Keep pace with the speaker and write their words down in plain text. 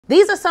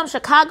These are some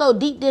Chicago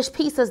deep dish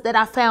pizzas that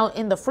I found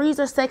in the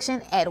freezer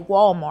section at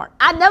Walmart.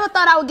 I never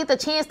thought I would get the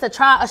chance to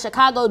try a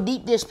Chicago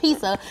deep dish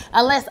pizza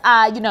unless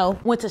I,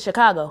 went to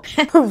Chicago.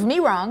 Prove me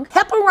wrong.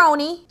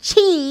 Pepperoni,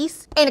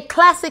 cheese, and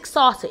classic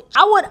sausage.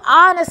 I would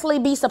honestly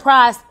be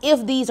surprised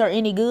if these are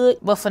any good,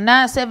 but for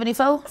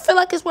 $9.74, I feel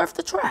like it's worth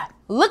the try.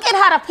 Look at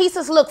how the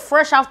pizzas look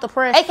fresh off the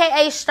press,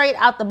 aka straight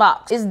out the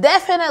box. It's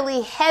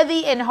definitely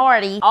heavy and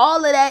hearty.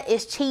 All of that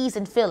is cheese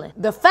and filling.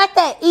 The fact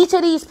that each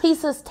of these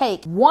pizzas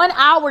take 1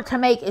 hour to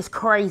make is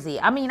crazy.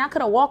 I mean, I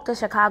could have walked to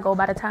Chicago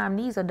by the time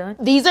these are done.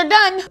 These are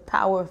done.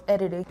 Power of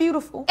editing.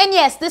 Beautiful. And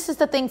yes, this is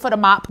the thing for the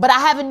mop, but I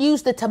haven't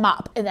used it to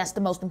mop, and that's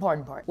the most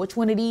important part. Which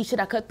one of these should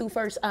I cut through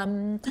first?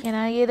 Can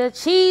I get a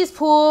cheese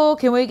pull?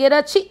 Can we get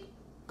a cheese?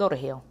 Go to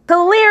hell.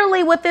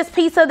 Clearly with this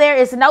pizza, there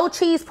is no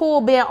cheese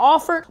pull being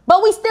offered,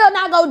 but we still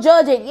not gonna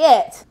judge it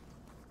yet.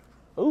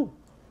 Ooh,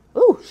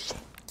 shit.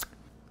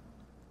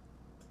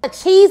 The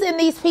cheese in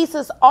these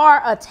pizzas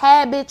are a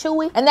tad bit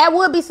chewy, and that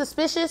would be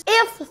suspicious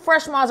if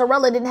fresh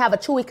mozzarella didn't have a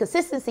chewy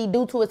consistency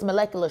due to its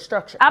molecular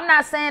structure. I'm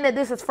not saying that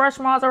this is fresh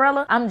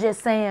mozzarella. I'm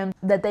just saying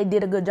that they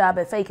did a good job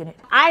at faking it.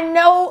 I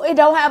know it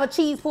don't have a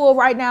cheese pull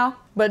right now,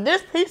 but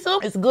this pizza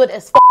is good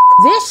as f.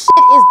 This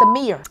shit is the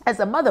mirror as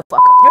a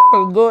motherfucker. This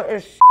is good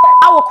as shit.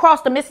 I will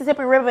cross the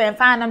Mississippi River and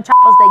find them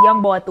choppers that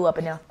young boy threw up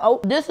in there.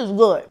 Oh, this is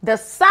good. The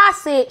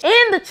sausage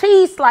and the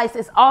cheese slice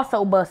is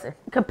also busting.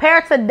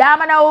 Compared to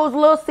Domino's,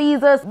 Little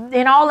Caesars,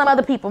 and all them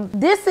other people,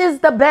 this is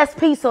the best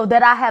pizza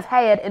that I have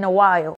had in a while.